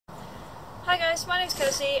guys, my name's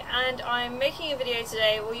Kelsey and I'm making a video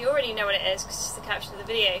today. Well, you already know what it is because it's the caption of the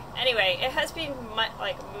video. Anyway, it has been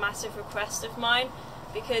a massive request of mine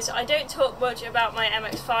because I don't talk much about my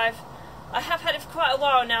MX5. I have had it for quite a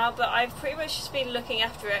while now, but I've pretty much just been looking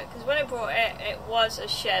after it because when I brought it, it was a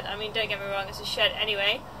shed. I mean, don't get me wrong, it's a shed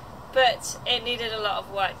anyway, but it needed a lot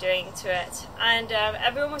of work doing to it. And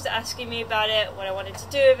everyone was asking me about it, what I wanted to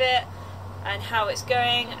do with it, and how it's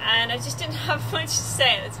going, and I just didn't have much to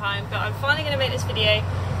say at the time, but I'm finally going to make this video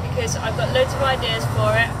because I've got loads of ideas for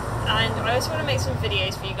it, and I also want to make some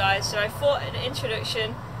videos for you guys, so I thought an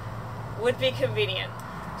introduction would be convenient.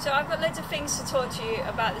 So I've got loads of things to talk to you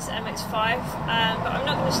about this MX5, but I'm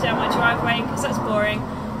not going to stay on my driveway because that's boring.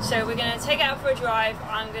 So we're going to take it out for a drive.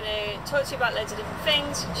 I'm going to talk to you about loads of different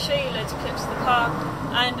things, show you loads of clips of the car,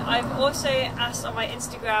 and I've also asked on my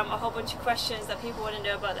Instagram a whole bunch of questions that people want to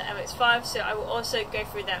know about the MX5, so I will also go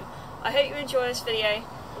through them. I hope you enjoy this video,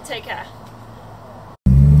 and take care.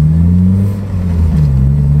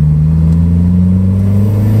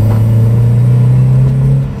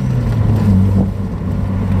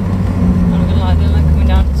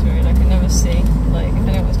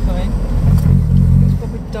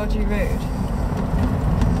 Dodgy road.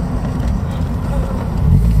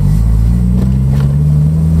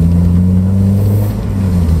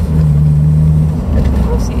 I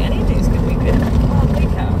don't see anything's going to be good. Oh, big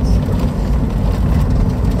house.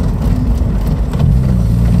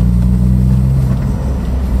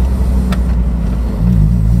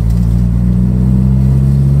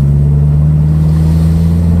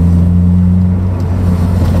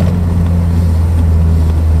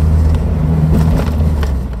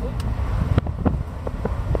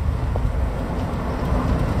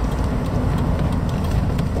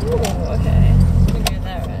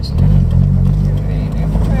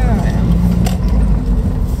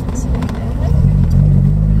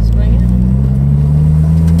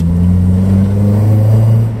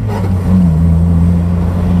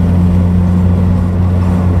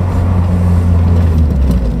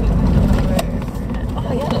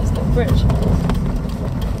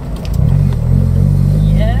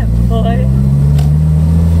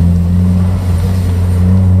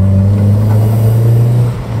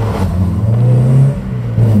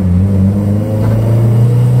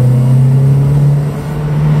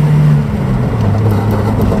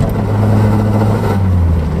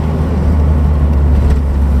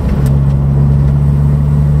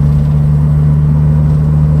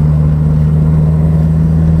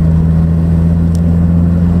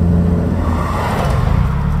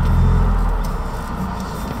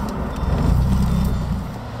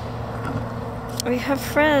 We have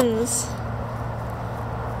friends.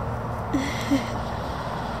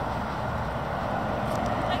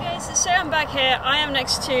 Hi guys, so I'm back here. I am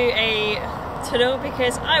next to a tunnel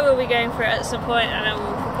because I will be going for it at some point and I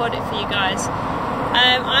will record it for you guys.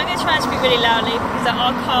 I'm going to try and speak really loudly because there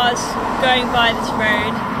are cars going by this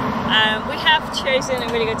road. We have chosen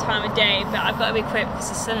a really good time of day, but I've got to be quick because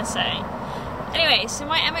the sun is setting. Anyway, so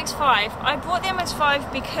my MX5, I bought the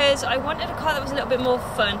MX5 because I wanted a car that was a little bit more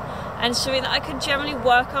fun and something that I could generally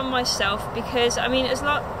work on myself because, I mean,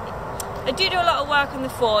 I do a lot of work on the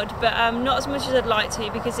Ford, but not as much as I'd like to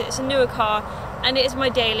because it's a newer car and it is my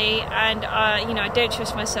daily, and you know, I don't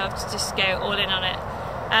trust myself to just go all in on it.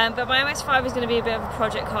 But my MX5 is going to be a bit of a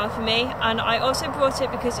project car for me, and I also brought it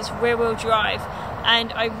because it's rear-wheel drive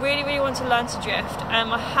and I really, really want to learn to drift.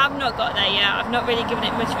 I have not got there yet. I've not really given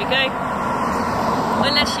it much of a go.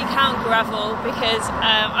 Unless you count gravel, because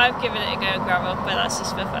I've given it a go at gravel, but that's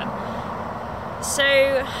just for fun.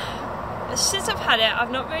 So, since I've had it, I've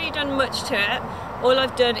not really done much to it. All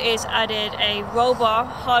I've done is added a roll bar,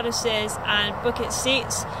 harnesses and bucket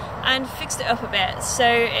seats and fixed it up a bit. So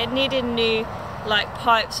it needed new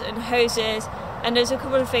pipes and hoses, and there's a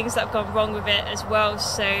couple of things that have gone wrong with it as well.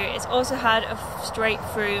 So it's also had a straight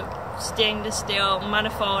through stainless steel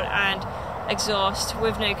manifold and exhaust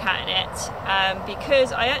with no cat in it,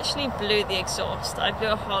 because I actually blew the exhaust. I blew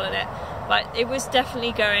a hole in it, but it was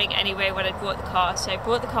definitely going anyway when I bought the car. So I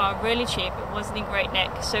bought the car really cheap, it wasn't in great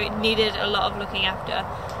nick, so it needed a lot of looking after,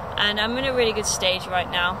 and I'm in a really good stage right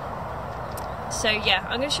now. So yeah,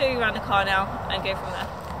 I'm going to show you around the car now and go from there.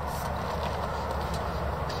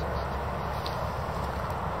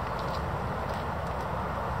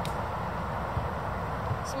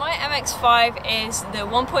 So my MX5 is the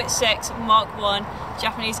 1.6 Mark 1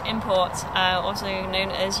 Japanese import, also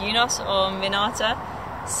known as Unos or Minata.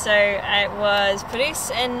 So it was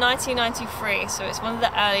produced in 1993, so it's one of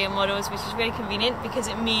the earlier models, which is really convenient because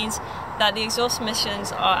it means that the exhaust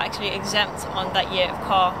emissions are actually exempt on that year of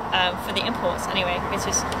car, for the imports anyway, which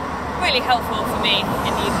is really helpful for me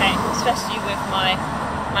in the UK, especially with my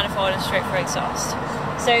manifold and straight through exhaust.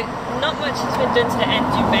 So not much has been done to the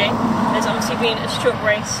engine bay. There's obviously been a strut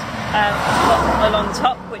brace along the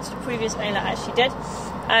top, which the previous owner actually did,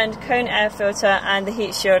 and cone air filter and the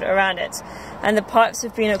heat shield around it. And the pipes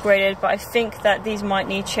have been upgraded, but I think that these might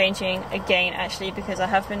need changing again actually, because I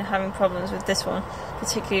have been having problems with this one,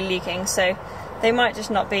 particularly leaking, so they might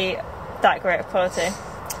just not be that great of quality.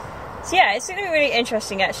 So yeah, it's going to be really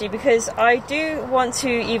interesting actually, because I do want to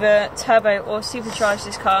either turbo or supercharge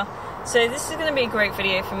this car. So this is going to be a great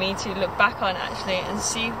video for me to look back on actually and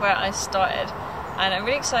see where I started. And I'm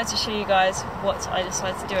really excited to show you guys what I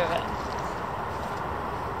decided to do with it.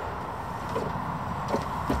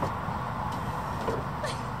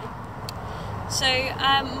 So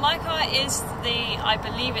my car is I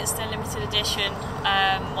believe it's the limited edition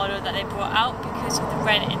model that they brought out because of the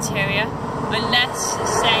red interior. Unless,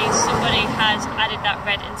 say, somebody has added that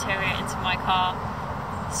red interior into my car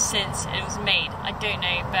since it was made. I don't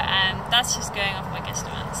know, but that's just going off my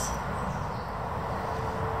guesstimates.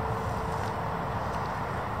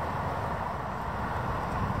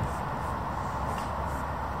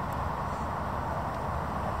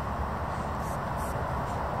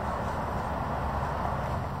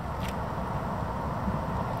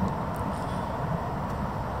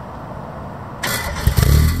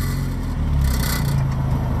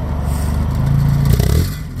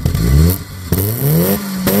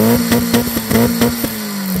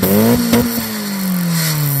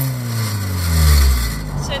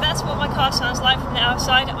 Sounds like from the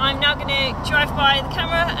outside. I'm now going to drive by the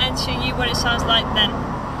camera and show you what it sounds like then.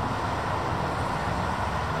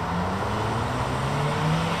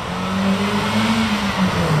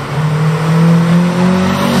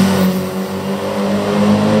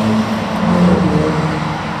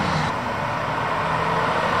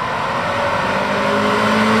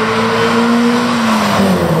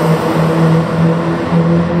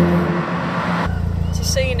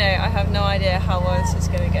 Just so you know, I have no idea how well this is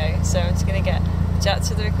going to go, so I'm just going to get Jack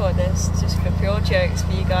to the recorders just for pure jokes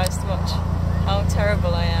for you guys to watch how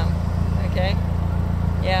terrible I am, okay?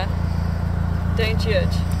 Yeah? Don't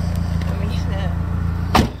judge. I mean,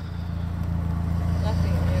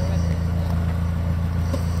 laughing at me already.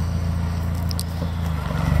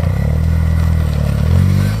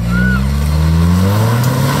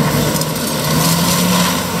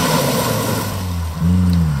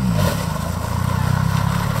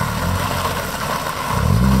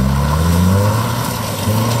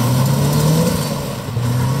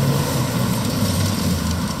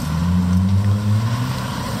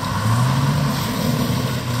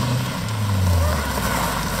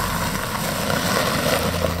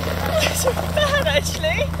 Bad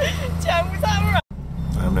actually. Jack, was that alright?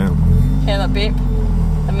 I don't know. Hear that beep?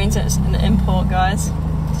 That means it's an import, guys.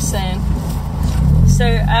 Just saying. So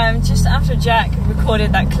just after Jack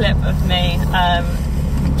recorded that clip of me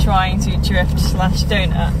trying to drift /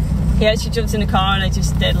 donut, he actually jumped in the car and I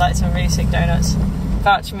just did like some really sick donuts.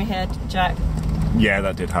 Vouch for me here, Jack. Yeah,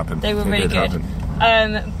 that did happen. They were really good.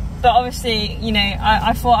 But obviously, you know,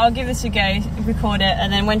 I thought I'll give this a go, record it,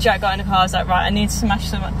 and then when Jack got in the car, I was like, right, I need to smash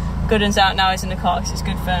some good ones out now he's in the car because it's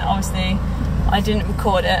good fun. Obviously, I didn't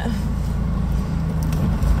record it.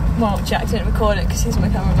 Well, Jack didn't record it because he's my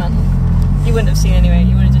cameraman. You wouldn't have seen anyway,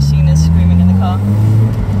 you would have just seen us screaming in the car.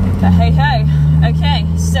 But hey ho. Okay,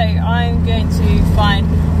 so I'm going to find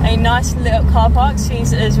a nice little car park, seeing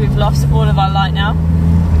as we've lost all of our light now,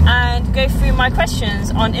 and go through my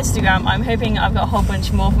questions on Instagram. I'm hoping I've got a whole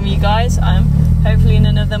bunch more from you guys. Hopefully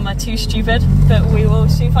none of them are too stupid, but we will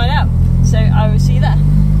soon find out. So I will see you there.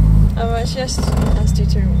 I just asked you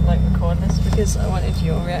to like record this because I wanted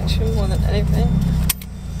your reaction more than anything.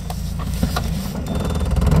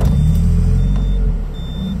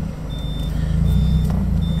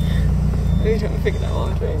 We don't figure out what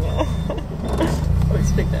I'm doing yet.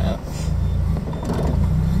 Let's figure that out.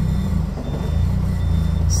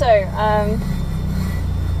 So,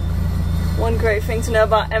 one great thing to know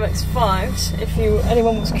about MX5s, if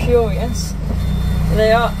anyone was curious,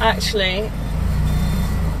 they are actually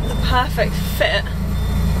the perfect fit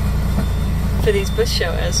for these bus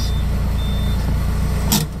shelters.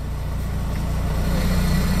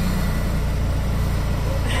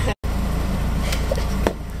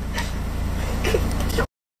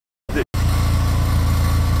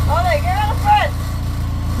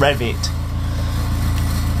 Revit.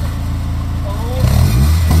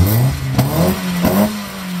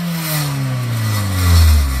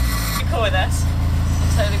 You cool with this? I'm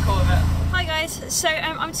totally cool with it. Hi guys, so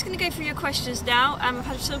I'm just going to go through your questions now. I've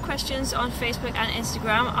had some questions on Facebook and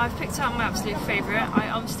Instagram. I've picked out my absolute favourite. I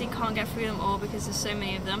obviously can't get through them all because there's so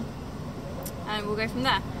many of them. and we'll go from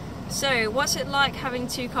there. So what's it like having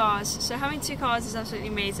 2 cars? So having 2 cars is absolutely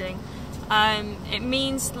amazing. It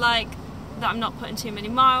means like that I'm not putting too many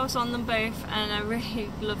miles on them both, and I really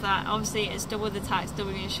love that. Obviously it's double the tax,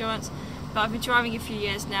 double the insurance, but I've been driving a few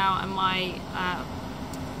years now, and my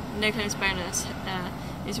no claims bonus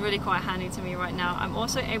is really quite handy to me right now. I'm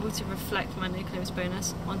also able to reflect my no claims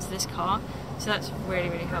bonus onto this car, so that's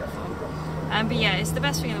really helpful. But yeah, it's the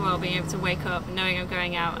best thing in the world being able to wake up knowing I'm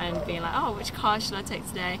going out and being like, oh, which car should I take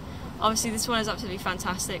today? Obviously this one is absolutely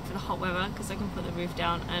fantastic for the hot weather because I can put the roof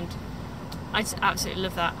down, and I just absolutely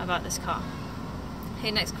love that about this car.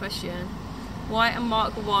 Okay, next question. Why a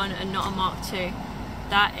Mark 1 and not a Mark 2?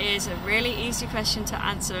 That is a really easy question to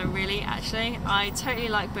answer, really, actually. I totally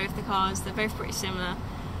like both the cars, they're both pretty similar,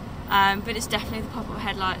 but it's definitely the pop-up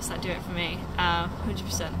headlights that do it for me,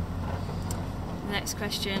 100%. The next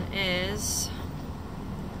question is,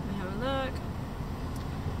 let me have a look.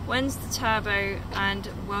 When's the turbo and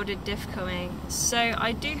welded diff coming? So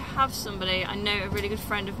I do have somebody, I know a really good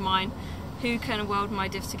friend of mine, who can weld my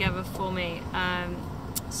diff together for me.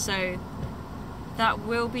 So that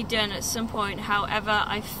will be done at some point. However,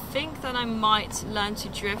 I think that I might learn to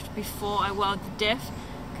drift before I weld the diff,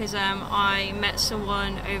 because I met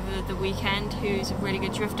someone over the weekend who's a really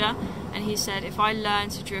good drifter, and he said if I learn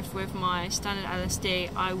to drift with my standard LSD,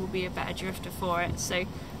 I will be a better drifter for it. So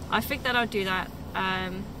I think that I'll do that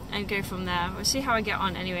and go from there. We'll see how I get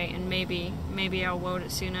on anyway, and maybe I'll weld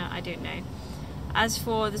it sooner, I don't know. As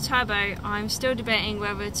for the turbo, I'm still debating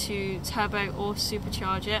whether to turbo or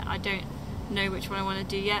supercharge it. I don't know which one I want to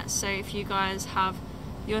do yet, so if you guys have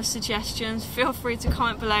your suggestions, feel free to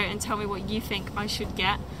comment below and tell me what you think I should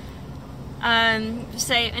get.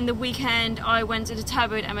 Say in the weekend I went to the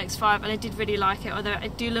turboed Mx5 and I did really like it, although I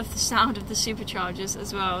do love the sound of the superchargers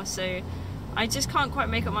as well, so I just can't quite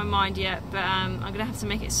make up my mind yet, but I'm going to have to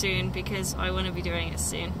make it soon because I want to be doing it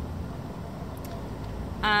soon.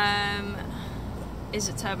 Is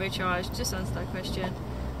it turbocharged? Just answer that question.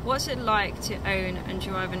 What's it like to own and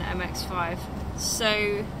drive an MX5?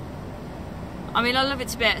 So, I mean, I love it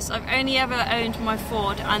to bits. I've only ever owned my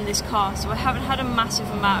Ford and this car, so I haven't had a massive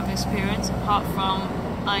amount of experience apart from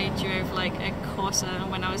I drove like a Corsa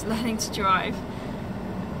when I was learning to drive.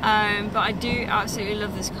 But I do absolutely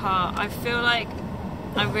love this car. I feel like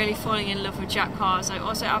I'm really falling in love with Jack cars. I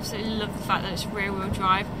also absolutely love the fact that it's rear wheel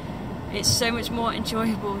drive. It's so much more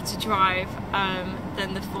enjoyable to drive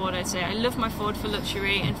than the Ford, I'd say. I love my Ford for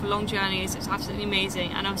luxury and for long journeys. It's absolutely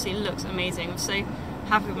amazing, and obviously it looks amazing. I'm so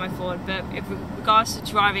happy with my Ford, but in regards to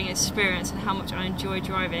driving experience and how much I enjoy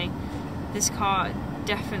driving, this car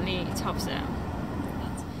definitely tops it.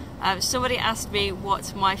 Somebody asked me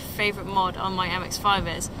what my favourite mod on my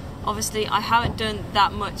MX5 is. Obviously I haven't done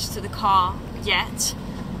that much to the car yet,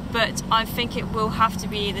 but I think it will have to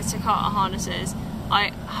be the Takata harnesses.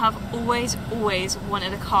 I have always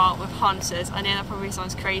wanted a car with harnesses. I know that probably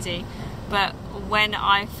sounds crazy, but when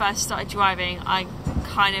I first started driving, I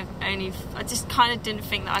just kind of didn't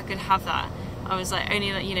think that I could have that. I was like,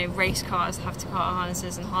 only like, you know, race cars have Takata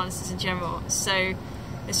harnesses and harnesses in general. So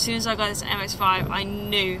as soon as I got this MX5, I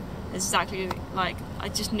knew exactly, like, I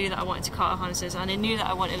just knew that I wanted Takata harnesses, and I knew that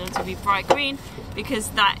I wanted them to be bright green because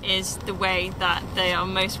that is the way that they are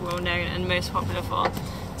most well known and most popular for.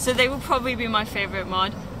 So they will probably be my favourite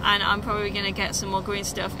mod, and I'm probably going to get some more green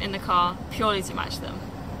stuff in the car purely to match them.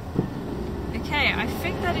 Okay, I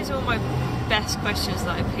think that is all my best questions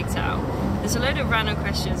that I picked out. There's a load of random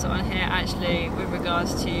questions on here actually with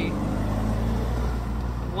regards to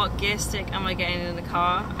what gear stick am I getting in the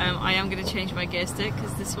car. I am going to change my gear stick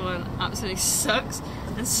because this one absolutely sucks,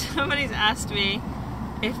 and somebody's asked me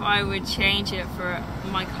if I would change it for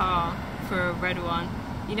my car for a red one.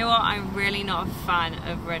 You know what, I'm really not a fan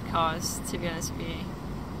of red cars, to be honest with you.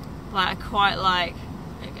 Like, I quite like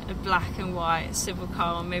a black and white simple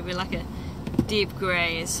car, or maybe like a deep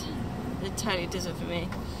greys. It totally does it for me.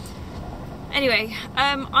 Anyway,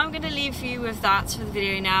 I'm going to leave you with that for the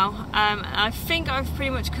video now. I think I've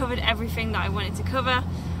pretty much covered everything that I wanted to cover.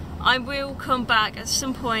 I will come back at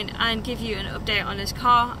some point and give you an update on this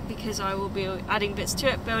car because I will be adding bits to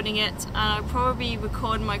it, building it, and I'll probably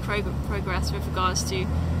record my progress with regards to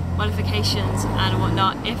modifications and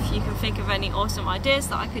whatnot. If you can think of any awesome ideas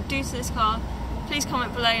that I could do to this car, please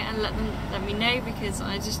comment below and let me know, because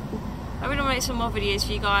I really want to make some more videos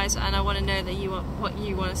for you guys, and I want to know that what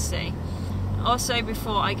you want to see. Also,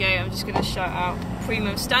 before I go, I'm just going to shout out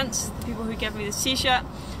Premium Stance, the people who gave me this t-shirt.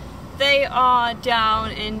 They are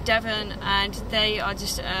down in Devon, and they are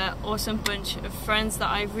just an awesome bunch of friends that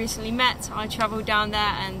I've recently met. I travelled down there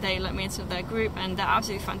and they let me into their group, and they're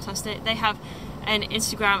absolutely fantastic. They have and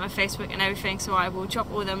Instagram and Facebook and everything, so I will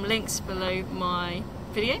drop all them links below my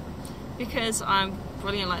video because I'm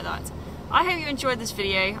brilliant like that. I hope you enjoyed this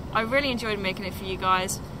video. I really enjoyed making it for you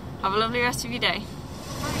guys. Have a lovely rest of your day.